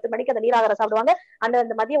 9-10 மணிக்கு அந்த நீராகாரம் சாப்பிடுவாங்க.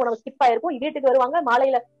 அந்த மதிய உணவு ஸ்கிப் ஆயிருக்கும். வீட்டுக்கு வருவாங்க,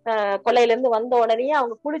 மாலையில கொல்லையில இருந்து வந்த உடனே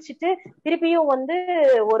அவங்க குளிச்சுட்டு திருப்பியும் வந்து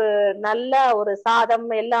ஒரு நல்ல ஒரு சாதம்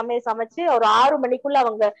எல்லாமே சமைச்சு ஒரு 6 மணிக்குள்ள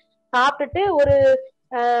அவங்க சாப்பிட்டுட்டு ஒரு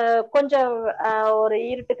கொஞ்சம் ஒரு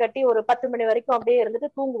இருட்டு கட்டி ஒரு 10 மணி வரைக்கும் அப்படியே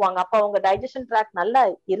இருந்துட்டு தூங்குவாங்க. அப்ப அவங்க டைஜஷன் ட்ராக் நல்லா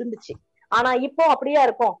இருந்துச்சு. ஆனா இப்போ அப்படியா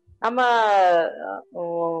இருக்கும், நம்ம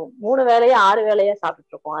 3 வேளையா 6 வேளையா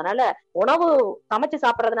சாப்பிட்டு இருக்கோம். அதனால உணவு சமைச்சு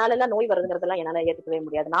சாப்பிடறதுனால எல்லாம் நோய் வருதுங்கிறதெல்லாம் என்னால ஏத்துக்கவே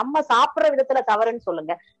முடியாது. நம்ம சாப்பிடுற விதத்துல தவறுன்னு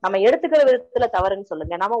சொல்லுங்க, நம்ம எடுத்துக்கிற விதத்துல தவறுன்னு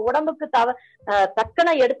சொல்லுங்க. நம்ம உடம்புக்கு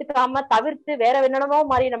தக்கன எடுத்துக்காம தவிர்த்து வேற என்னென்னமோ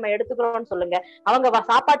மாதிரி நம்ம எடுத்துக்கிறோம்னு சொல்லுங்க. அவங்க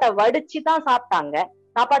சாப்பாட்டை வடிச்சு தான் சாப்பிட்டாங்க.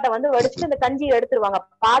 சாப்பாட்டை வந்து வடிச்சுட்டு இந்த கஞ்சியை எடுத்துருவாங்க,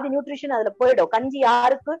 பாதி நியூட்ரிஷன் அதுல போயிடும். கஞ்சி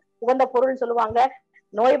யாருக்கு உகந்த பொருள் சொல்லுவாங்க?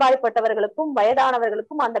 நோய்வாய்ப்பட்டவர்களுக்கும்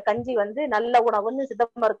வயதானவர்களுக்கும் அந்த கஞ்சி வந்து நல்ல உணவுன்னு சித்த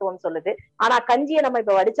மருத்துவம் சொல்லுது. ஆனா கஞ்சியை நம்ம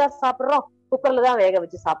இப்ப வடிச்சா சாப்பிடுறோம், குக்கர்ல தான் வேக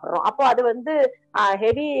வச்சு சாப்பிடுறோம். அப்போ அது வந்து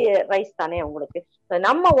ஹெவி ரைஸ் தானே உங்களுக்கு.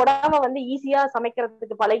 நம்ம உடம்ப வந்து ஈஸியா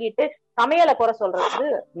சமைக்கிறதுக்கு பழகிட்டு சமையலை குறை சொல்றது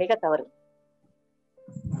மிக தவறு.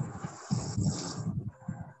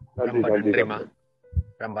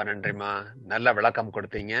 ரொம்ப நன்றிமா, நல்ல விளக்கம்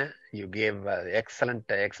கொடுத்தீங்க. You gave excellent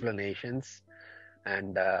explanations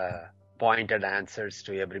and pointed answers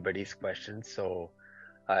to everybody's questions. So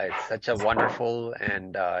it's such a wonderful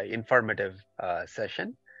and informative session.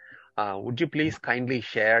 Would you please kindly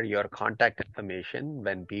share your contact information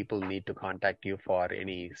when people need to contact you for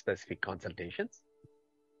any specific consultations?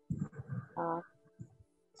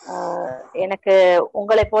 எனக்கு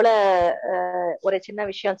உங்களை போல ஒரு சின்ன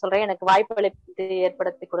விஷயம் சொல்றேன். எனக்கு வாய்ப்பு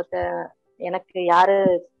ஏற்படுத்தி கொடுத்த எனக்கு யாரு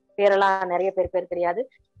பேரெல்லாம் நிறைய பேர் தெரியாது.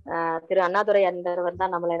 திரு அண்ணாதுரை என்பவர்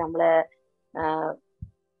தான் நம்மள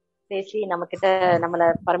பேசி நம்மள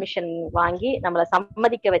பர்மிஷன் வாங்கி நம்மள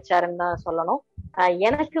சம்மதிக்க வச்சாருன்னு தான் சொல்லணும்.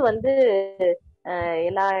 எனக்கு வந்து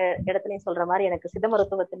எல்லா இடத்துலயும் சொல்ற மாதிரி எனக்கு சித்த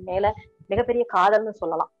மருத்துவத்தின் மேல மிகப்பெரிய காதல்னு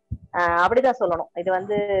சொல்லலாம். அப்படிதான் சொல்லணும். இது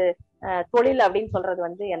வந்து தொழில் அப்படின்னு சொல்றது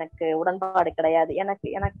வந்து எனக்கு உடன்பாடு கிடையாது. எனக்கு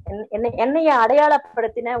என்னைய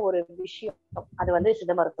அடையாளப்படுத்தின ஒரு விஷயம் அது வந்து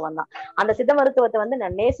சித்த மருத்துவம் தான். அந்த சித்த மருத்துவத்தை வந்து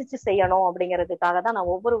நான் நேசிச்சு செய்யணும் அப்படிங்கிறதுக்காக தான்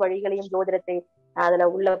நான் ஒவ்வொரு வழிகளையும் ஜோதிடத்தை அதுல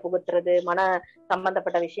உள்ள புகுத்துறது, மன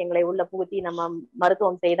சம்பந்தப்பட்ட விஷயங்களை உள்ள புகுத்தி நம்ம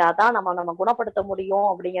மருத்துவம் செய்தாதான் நம்ம குணப்படுத்த முடியும்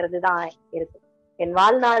அப்படிங்கிறது தான் இருக்கு. என்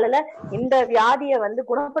வாழ்நாளில இந்த வியாதியை வந்து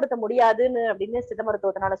குணப்படுத்த முடியாதுன்னு அப்படின்னு சித்த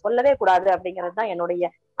மருத்துவத்தினால சொல்லவே கூடாது அப்படிங்கிறது தான் என்னுடைய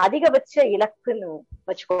அதிகபட்ச இலக்குன்னு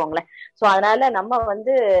வச்சுக்கோங்களேன். சோ அதனால நம்ம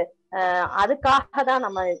வந்து அதுக்காக தான்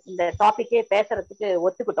நம்ம இந்த டாபிக்கே பேசுறதுக்கு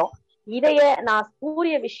ஒத்துக்கிட்டோம். இதைய நான்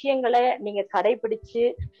கூறிய விஷயங்களை நீங்க கடைபிடிச்சு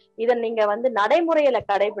இத நீங்க வந்து நடைமுறையில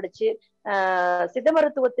கடைபிடிச்சு சித்த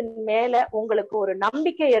மருத்துவத்தின் மேல உங்களுக்கு ஒரு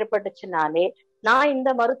நம்பிக்கை ஏற்பட்டுச்சுனாலே நான் இந்த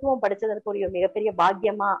மருத்துவம் படிச்சதற்குரிய மிகப்பெரிய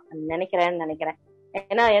பாக்கியமா நினைக்கிறேன்.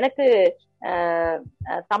 ஏன்னா எனக்கு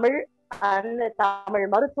தமிழ்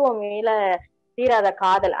மருத்துவம் மேல தீராத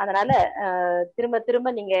காதல். அதனால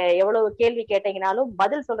திரும்ப நீங்க எவ்வளவு கேள்வி கேட்டீங்கனாலும்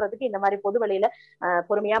பதில் சொல்றதுக்கு இந்த மாதிரி பொது வழியில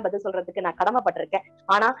பொறுமையா பதில் சொல்றதுக்கு நான் கடமைப்பட்டிருக்கேன்.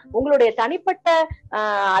 ஆனா உங்களுடைய தனிப்பட்ட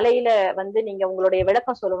அலையில வந்து நீங்க உங்களுடைய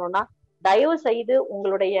விளக்கம் சொல்லணும்னா தயவு செய்து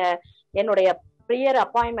என்னுடைய ப்ரியர்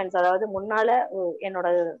அப்பாயின்மெண்ட்ஸ், அதாவது முன்னால என்னோட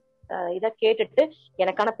இதை கேட்டுட்டு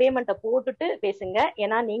எனக்கான பேமெண்ட்டை போட்டுட்டு பேசுங்க.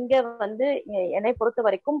 ஏன்னா நீங்க வந்து என்னை பொறுத்த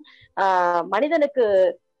வரைக்கும் மனிதனுக்கு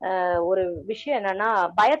ஒரு விஷயம் என்னன்னா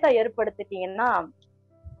பயத்தை ஏற்படுத்திட்டீங்கன்னா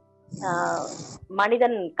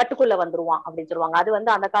மனிதன் கட்டுக்குள்ள வந்துருவான் அப்படின்னு சொல்லுவாங்க. அது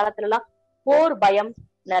வந்து அந்த காலத்துல எல்லாம் போர் பயம்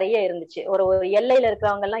நிறைய இருந்துச்சு. ஒரு எல்லையில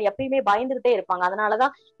இருக்கிறவங்க எல்லாம் எப்பயுமே பயந்துகிட்டே இருப்பாங்க.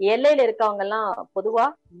 அதனாலதான் எல்லையில இருக்கவங்க எல்லாம் பொதுவா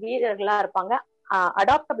வீரர்களா இருப்பாங்க,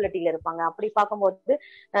 அடாப்டபிலிட்டியில இருப்பாங்க. அப்படி பார்க்கும்போது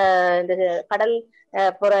இந்த கடல்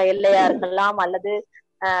புற எல்லையா இருக்கலாம் அல்லது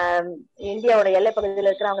இந்தியாவோட எல்லை பகுதியில்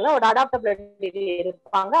இருக்கிறவங்க எல்லாம் ஒரு அடாப்டபிலிட்டி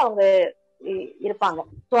இருப்பாங்க, அவங்க இருப்பாங்க.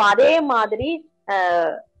 சோ அதே மாதிரி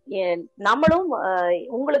நம்மளும்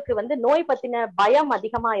உங்களுக்கு வந்து நோய் பத்தின பயம்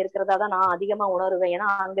அதிகமா இருக்கிறதா தான் நான் அதிகமா உணர்வேன். ஏன்னா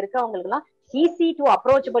அங்க இருக்கவங்களுக்கு எல்லாம் ஈஸி டு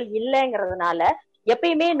அப்ரோச்சபிள் இல்லைங்கிறதுனால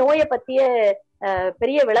எப்பயுமே நோயை பத்திய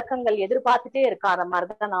பெரிய விளக்கங்கள் எதிர்பார்த்துட்டே இருக்காத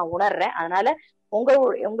மாதிரிதான் நான் உணர்றேன். அதனால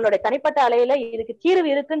உங்களுடைய தனிப்பட்ட அலையில இதுக்கு தீர்வு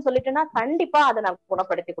இருக்குன்னு சொல்லிட்டேன்னா கண்டிப்பா அதை நான்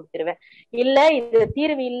குணப்படுத்தி கொடுத்துருவேன். இல்ல இது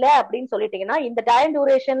தீர்வு இல்ல அப்படின்னு சொல்லிட்டீங்கன்னா இந்த டைம்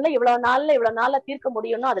டியூரேஷன்ல இவ்வளவு நாள்ல தீர்க்க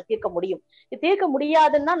முடியும்னா அதை தீர்க்க முடியும். இது தீர்க்க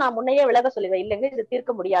முடியாதுன்னா நான் முன்னையே விலக சொல்லுவேன், இல்லைங்க இது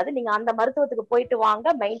தீர்க்க முடியாது, நீங்க அந்த மருத்துவத்துக்கு போயிட்டு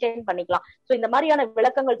வாங்க, மெயின்டைன் பண்ணிக்கலாம். சோ இந்த மாதிரியான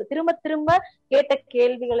விளக்கங்கள் திரும்ப கேட்ட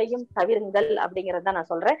கேள்விகளையும் தவிருங்கள் அப்படிங்கறத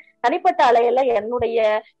நான் சொல்றேன். தனிப்பட்ட அலையில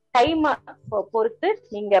என்னுடைய டைம் பொறுத்து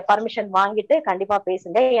நீங்க பர்மிஷன் வாங்கிட்டு கண்டிப்பா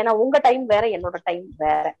பேசுங்க. ஏன்னா உங்க டைம் வேற, என்னோட டைம்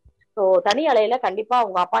வேற. சோ தனி அலையில கண்டிப்பா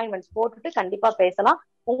உங்க அப்பாயின்மெண்ட்ஸ் போட்டுட்டு கண்டிப்பா பேசலாம்.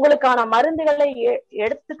 உங்களுக்கான மருந்துகளை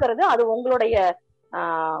எடுத்துக்கிறது அது உங்களுடைய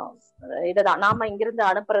இதுதான். நாம இங்கிருந்து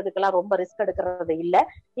அனுப்புறதுக்கெல்லாம் ரொம்ப ரிஸ்க் எடுக்கிறது இல்ல.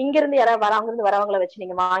 இங்கிருந்து யாராவது அங்கிருந்து வரவங்களை வச்சு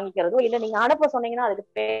நீங்க வாங்கிக்கிறதோ இல்ல நீங்க அனுப்ப சொன்னீங்கன்னா அதுக்கு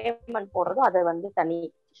பேமெண்ட் போடுறதோ அது வந்து தனி.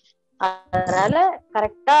 அதனால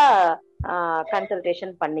கரெக்டா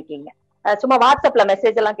கன்சல்டேஷன் பண்ணிக்கிங்க. சும்மா வாட்ஸ்அப்ல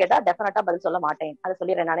மெசேஜ் எல்லாம் கேட்டா டெஃபினட்டா பதில் சொல்ல மாட்டேன், அதை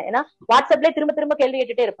சொல்லிடுறேன் நானு. ஏன்னா வாட்ஸ்அப்லயே திரும்ப கேள்வி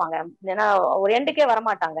கேட்டுட்டே இருப்பாங்க, ஏன்னா ஒரு எண்டுக்கே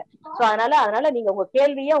வரமாட்டாங்க. சோ அதனால நீங்க உங்க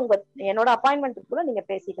கேள்வியை என்னோட அப்பாயின்மெண்ட்டுக்குள்ள நீங்க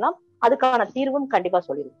பேசிக்கலாம், அதுக்கான தீர்வும் கண்டிப்பா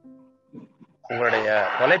சொல்லிடுவோம். உங்களுடைய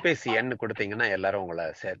தொலைபேசி எண் கொடுத்தீங்கன்னா எல்லாரும் உங்களை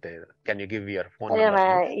சேர்த்து can you give your phone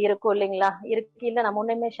இருக்கும் இல்லீங்களா? இருக்கு, இல்ல நான்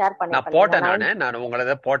முன்னே ஷேர் பண்ணி நான் போட்டேன். நான்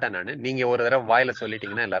உங்களத போட்டேன். நீங்க ஒரு தடவை வாயில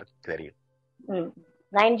சொல்லிட்டீங்கன்னா எல்லாருக்கும் தெரியும்.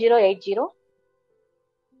 9080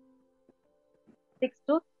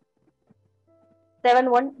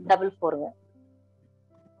 627144.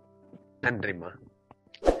 நன்றிமா.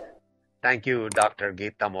 Thank you, Dr.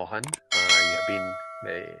 Geetha Mohan. You have been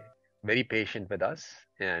very patient with us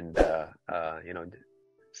and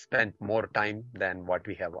spent more time than what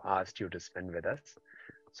we have asked you to spend with us.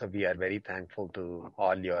 So we are very thankful to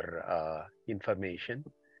all your information,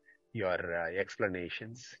 your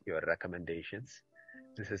explanations, your recommendations.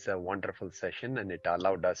 This is a wonderful session and it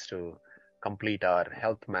allowed us to complete our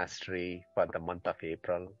health mastery for the month of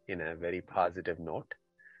April in a very positive note.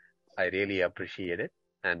 I really appreciate it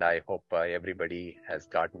and I hope everybody has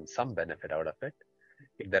gotten some benefit out of it.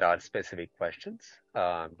 If there are specific questions,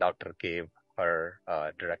 Doctor gave her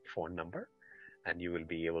direct phone number and you will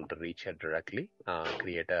be able to reach her directly,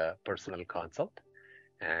 create a personal consult,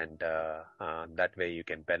 and that way you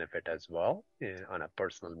can benefit as well on a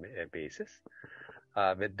personal basis.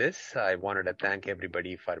 With this, I wanted to thank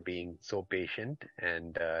everybody for being so patient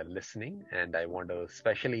and listening, and I want to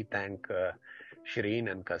especially thank Shireen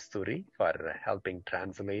and Kasturi for helping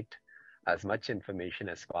translate as much information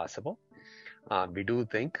as possible. We do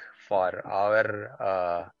think for our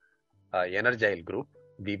Energile group,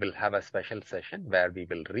 we will have a special session where we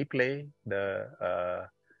will replay the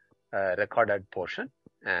recorded portion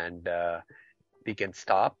and we can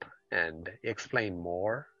stop and explain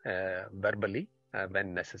more verbally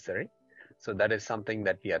when necessary. So that is something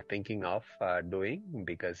that we are thinking of doing,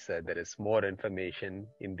 because there is more information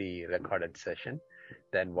in the recorded session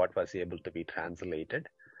than what was able to be translated.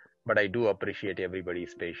 But I do appreciate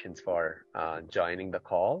everybody's patience for joining the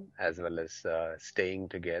call, as well as staying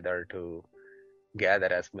together to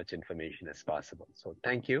gather as much information as possible. So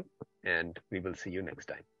thank you, and we will see you next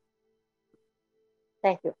time.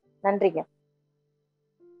 Thank you. நன்றிங்க.